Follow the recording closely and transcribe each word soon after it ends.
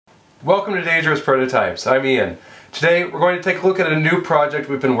Welcome to Dangerous Prototypes. I'm Ian. Today we're going to take a look at a new project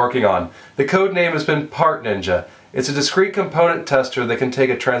we've been working on. The code name has been Part Ninja. It's a discrete component tester that can take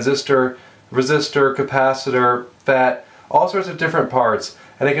a transistor, resistor, capacitor, FET, all sorts of different parts,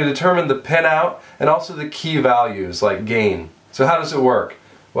 and it can determine the pinout and also the key values like gain. So how does it work?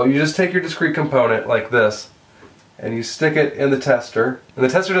 Well, you just take your discrete component like this and you stick it in the tester, and the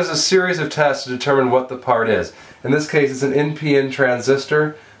tester does a series of tests to determine what the part is. In this case it's an NPN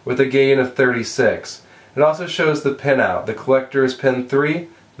transistor with a gain of 36. It also shows the pinout. The collector is pin 3,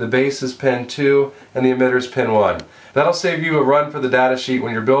 the base is pin 2, and the emitter is pin 1. That'll save you a run for the data sheet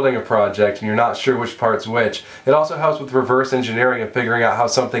when you're building a project and you're not sure which part's which. It also helps with reverse engineering and figuring out how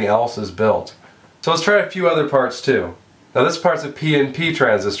something else is built. So let's try a few other parts too. Now this part's a PNP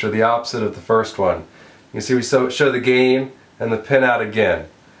transistor, the opposite of the first one. You can see we show the gain and the pinout again.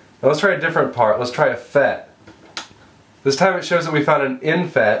 Now let's try a different part. Let's try a FET. This time it shows that we found an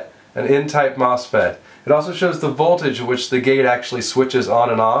N-FET, an N-type MOSFET. It also shows the voltage at which the gate actually switches on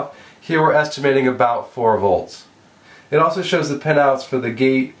and off. Here we're estimating about 4 volts. It also shows the pinouts for the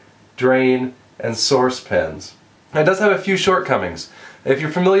gate, drain, and source pins. Now, it does have a few shortcomings. If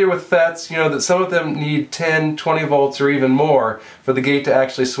you're familiar with FETs, you know that some of them need 10, 20 volts or even more for the gate to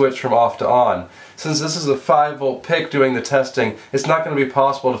actually switch from off to on. Since this is a 5-volt PIC doing the testing, it's not going to be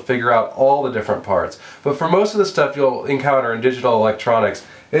possible to figure out all the different parts. But for most of the stuff you'll encounter in digital electronics,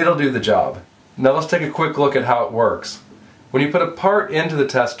 it'll do the job. Now let's take a quick look at how it works. When you put a part into the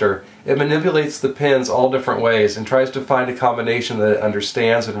tester, it manipulates the pins all different ways and tries to find a combination that it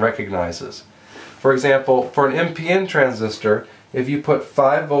understands and recognizes. For example, for an NPN transistor, if you put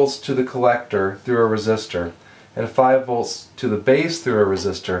 5 volts to the collector through a resistor and 5 volts to the base through a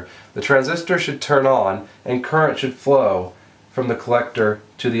resistor, the transistor should turn on and current should flow from the collector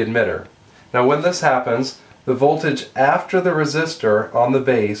to the emitter. Now when this happens, the voltage after the resistor on the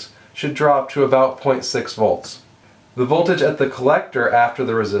base should drop to about 0.6 volts. The voltage at the collector after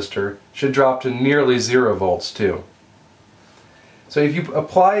the resistor should drop to nearly 0 volts too. So if you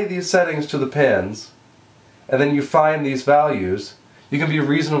apply these settings to the pins and then you find these values, you can be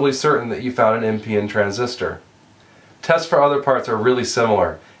reasonably certain that you found an NPN transistor. Tests for other parts are really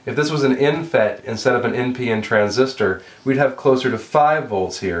similar. If this was an N-FET instead of an NPN transistor, we'd have closer to 5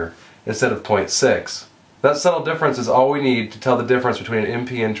 volts here instead of 0.6. That subtle difference is all we need to tell the difference between an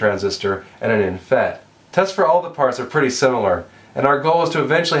NPN transistor and an N-FET. Tests for all the parts are pretty similar, and our goal is to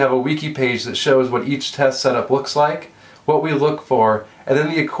eventually have a wiki page that shows what each test setup looks like, what we look for, and then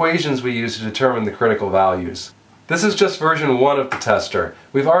the equations we use to determine the critical values. This is just version 1 of the tester.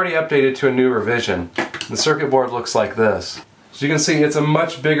 We've already updated to a new revision. The circuit board looks like this. So you can see it's a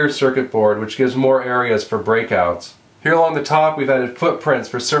much bigger circuit board which gives more areas for breakouts. Here along the top we've added footprints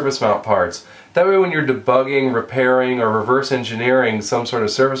for surface mount parts. That way when you're debugging, repairing, or reverse engineering some sort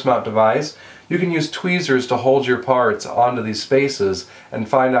of surface mount device, you can use tweezers to hold your parts onto these spaces and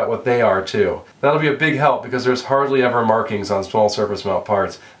find out what they are too. That'll be a big help because there's hardly ever markings on small surface mount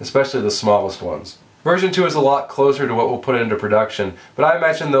parts, especially the smallest ones. Version 2 is a lot closer to what we'll put into production, but I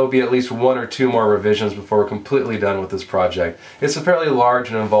imagine there will be at least 1 or 2 more revisions before we're completely done with this project. It's a fairly large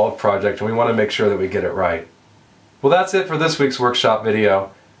and involved project and we want to make sure that we get it right. Well, that's it for this week's workshop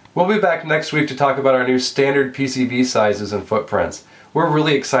video. We'll be back next week to talk about our new standard PCB sizes and footprints. We're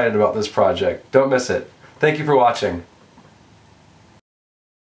really excited about this project. Don't miss it. Thank you for watching.